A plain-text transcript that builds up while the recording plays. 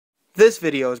This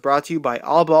video is brought to you by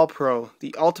All Ball Pro,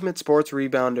 the ultimate sports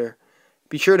rebounder.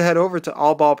 Be sure to head over to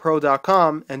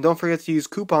allballpro.com and don't forget to use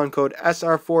coupon code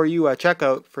SR4U at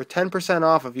checkout for 10%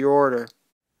 off of your order.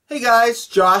 Hey guys,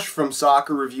 Josh from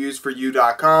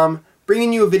soccerreviewsforyou.com,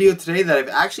 bringing you a video today that I've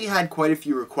actually had quite a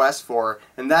few requests for,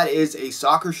 and that is a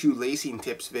soccer shoe lacing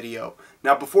tips video.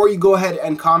 Now before you go ahead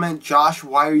and comment, Josh,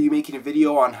 why are you making a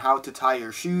video on how to tie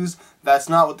your shoes? That's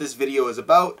not what this video is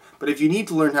about, but if you need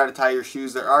to learn how to tie your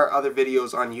shoes, there are other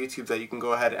videos on YouTube that you can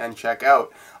go ahead and check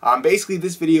out. Basically,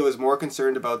 this video is more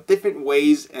concerned about different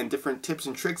ways and different tips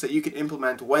and tricks that you can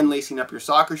implement when lacing up your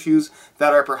soccer shoes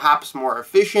that are perhaps more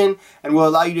efficient and will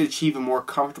allow you to achieve a more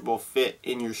comfortable fit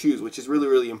in your shoes, which is really,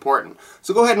 really important.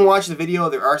 So go ahead and watch the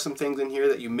video. There are some things in here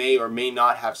that you may or may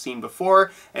not have seen before,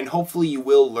 and hopefully you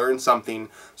will learn something.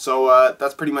 So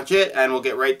that's pretty much it, and we'll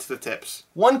get right to the tips.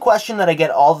 One question that I get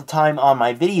all the time on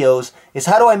my videos is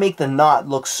how do I make the knot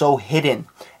look so hidden?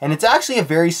 And it's actually a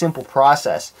very simple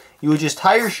process. You would just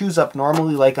tie your shoes up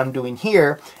normally like I'm doing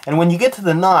here, and when you get to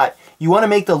the knot, you want to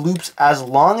make the loops as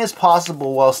long as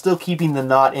possible while still keeping the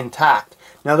knot intact.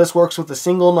 Now this works with a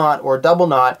single knot or a double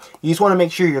knot. You just want to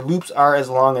make sure your loops are as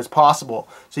long as possible.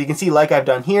 So you can see, like I've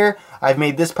done here, I've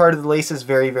made this part of the laces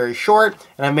very, very short,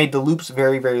 and I've made the loops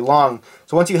very, very long.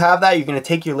 So once you have that, you're going to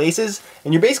take your laces,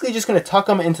 and you're basically just going to tuck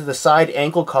them into the side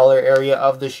ankle collar area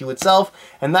of the shoe itself,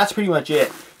 and that's pretty much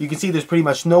it. You can see there's pretty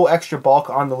much no extra bulk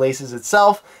on the laces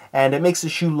itself, and it makes the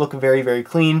shoe look very, very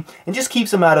clean, and just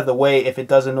keeps them out of the way if it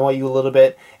does annoy you a little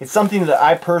bit. It's something that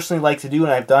I personally like to do,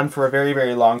 and I've done for a very,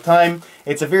 very long time.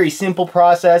 It's a very simple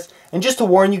process, and just to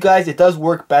warn you guys, it does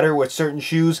work better with certain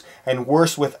shoes and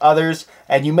worse with others,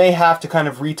 and you may have to kind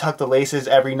of retuck the laces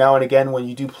every now and again when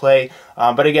you do play.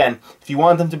 But again, if you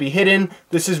want them to be hidden,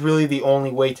 this is really the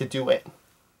only way to do it.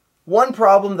 One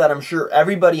problem that I'm sure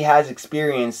everybody has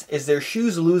experienced is their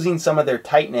shoes losing some of their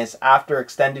tightness after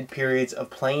extended periods of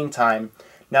playing time.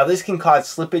 Now this can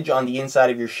cause slippage on the inside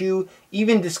of your shoe,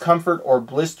 even discomfort or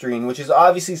blistering, which is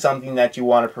obviously something that you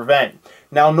want to prevent.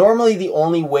 Now normally the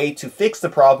only way to fix the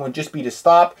problem would just be to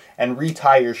stop and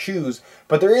retie your shoes,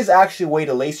 but there is actually a way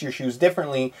to lace your shoes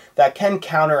differently that can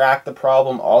counteract the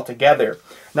problem altogether.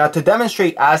 Now to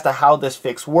demonstrate as to how this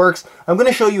fix works, I'm going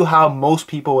to show you how most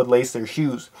people would lace their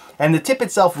shoes. And the tip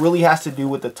itself really has to do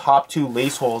with the top two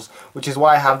lace holes, which is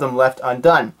why I have them left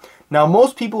undone. Now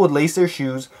most people would lace their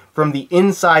shoes from the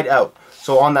inside out.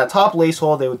 So on that top lace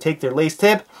hole, they would take their lace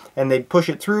tip and they'd push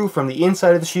it through from the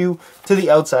inside of the shoe to the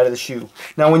outside of the shoe.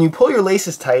 Now when you pull your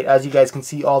laces tight, as you guys can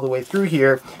see all the way through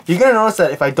here, you're going to notice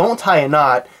that if I don't tie a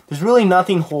knot, there's really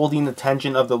nothing holding the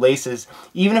tension of the laces.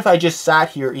 Even if I just sat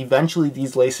here, eventually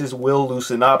these laces will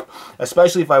loosen up,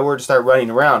 especially if I were to start running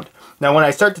around. Now when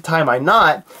I start to tie my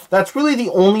knot, that's really the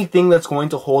only thing that's going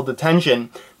to hold the tension.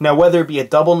 Now whether it be a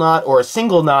double knot or a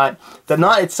single knot, the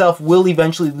knot itself will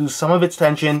eventually lose some of its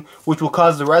tension, which will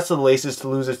cause the rest of the laces to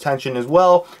lose its tension as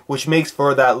well, which makes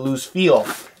for that loose feel.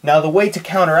 Now the way to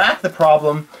counteract the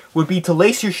problem would be to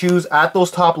lace your shoes at those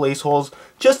top lace holes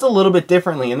just a little bit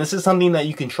differently, and this is something that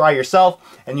you can try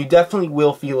yourself and you definitely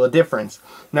will feel a difference.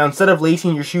 Now instead of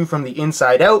lacing your shoe from the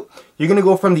inside out, you're going to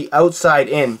go from the outside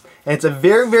in, and it's a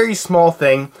very, very small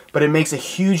thing, but it makes a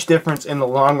huge difference in the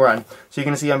long run. So you're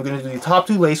going to see I'm going to do the top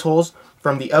two lace holes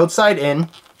from the outside in,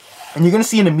 and you're going to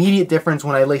see an immediate difference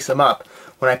when I lace them up.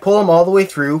 When I pull them all the way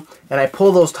through and I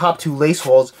pull those top two lace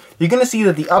holes, you're going to see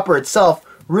that the upper itself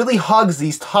really hugs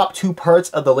these top two parts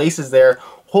of the laces there,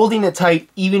 holding it tight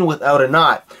even without a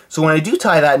knot. So when I do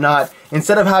tie that knot,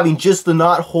 instead of having just the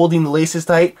knot holding the laces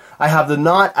tight, I have the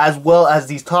knot as well as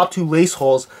these top two lace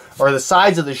holes, or the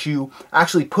sides of the shoe,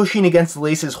 actually pushing against the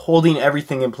laces, holding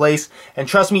everything in place. And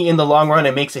trust me, in the long run,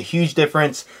 it makes a huge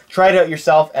difference. Try it out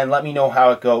yourself and let me know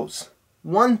how it goes.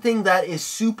 One thing that is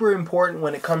super important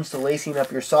when it comes to lacing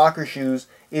up your soccer shoes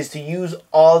is to use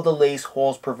all the lace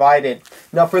holes provided.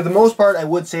 Now for the most part, I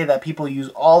would say that people use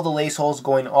all the lace holes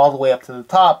going all the way up to the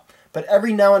top, but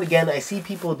every now and again I see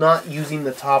people not using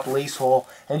the top lace hole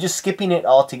and just skipping it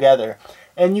altogether.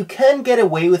 And you can get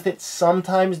away with it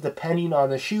sometimes depending on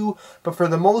the shoe, but for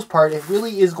the most part it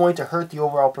really is going to hurt the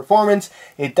overall performance.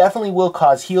 It definitely will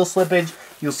cause heel slippage.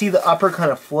 You'll see the upper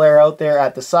kind of flare out there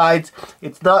at the sides.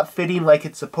 It's not fitting like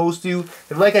it's supposed to.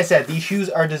 And like I said, these shoes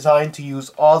are designed to use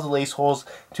all the lace holes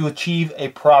to achieve a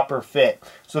proper fit.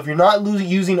 So if you're not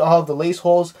using all of the lace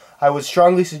holes, I would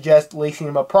strongly suggest lacing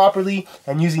them up properly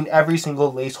and using every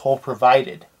single lace hole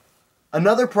provided.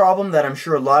 Another problem that I'm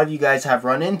sure a lot of you guys have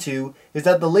run into is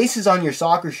that the laces on your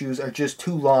soccer shoes are just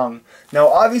too long. Now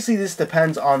obviously this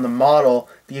depends on the model.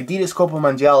 The Adidas Copa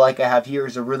Mundial like I have here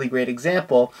is a really great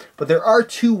example, but there are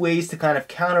two ways to kind of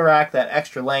counteract that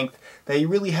extra length that you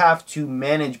really have to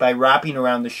manage by wrapping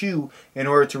around the shoe in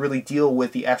order to really deal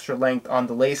with the extra length on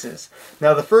the laces.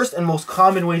 Now the first and most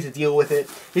common way to deal with it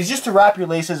is just to wrap your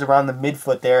laces around the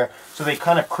midfoot there so they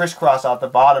kind of crisscross out the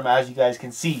bottom, as you guys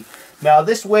can see. Now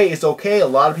this way is okay, a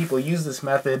lot of people use this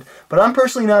method, but I'm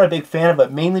personally not a big fan of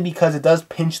it, mainly because it does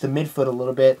pinch the midfoot a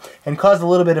little bit and cause a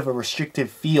little bit of a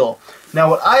restrictive feel. Now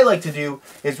what I like to do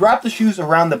is wrap the shoes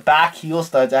around the back heel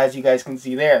studs, as you guys can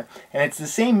see there. And it's the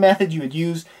same method you would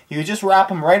use. You would just wrap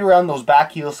them right around those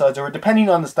back heel studs, or depending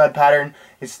on the stud pattern,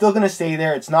 it's still going to stay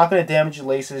there. It's not going to damage the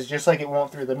laces just like it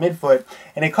won't through the midfoot.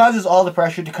 And it causes all the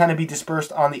pressure to kind of be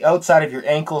dispersed on the outside of your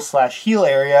ankle / heel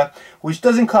area, which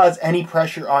doesn't cause any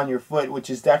pressure on your foot, which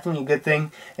is definitely a good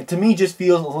thing. And to me, just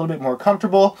feels a little bit more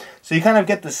comfortable. So you kind of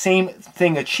get the same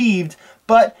thing achieved,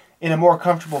 but in a more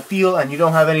comfortable feel, and you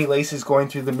don't have any laces going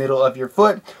through the middle of your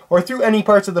foot or through any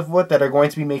parts of the foot that are going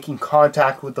to be making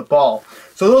contact with the ball.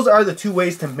 So those are the two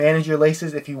ways to manage your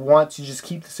laces if you want to just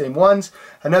keep the same ones.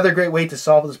 Another great way to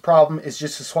solve this problem is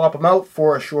just to swap them out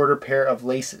for a shorter pair of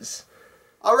laces.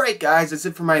 Alright guys, that's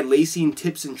it for my lacing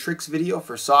tips and tricks video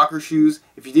for soccer shoes.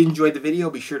 If you did enjoy the video,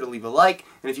 be sure to leave a like.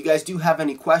 And if you guys do have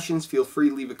any questions, feel free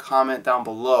to leave a comment down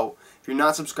below. If you're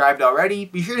not subscribed already,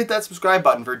 be sure to hit that subscribe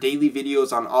button for daily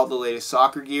videos on all the latest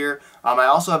soccer gear. I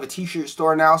also have a t-shirt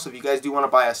store now, so if you guys do want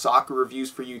to buy a Soccer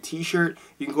Reviews For You t-shirt,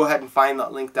 you can go ahead and find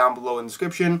that link down below in the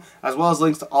description, as well as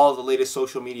links to all of the latest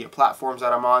social media platforms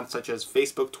that I'm on, such as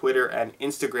Facebook, Twitter, and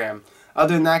Instagram.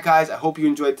 Other than that, guys, I hope you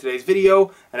enjoyed today's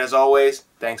video, and as always,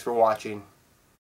 thanks for watching.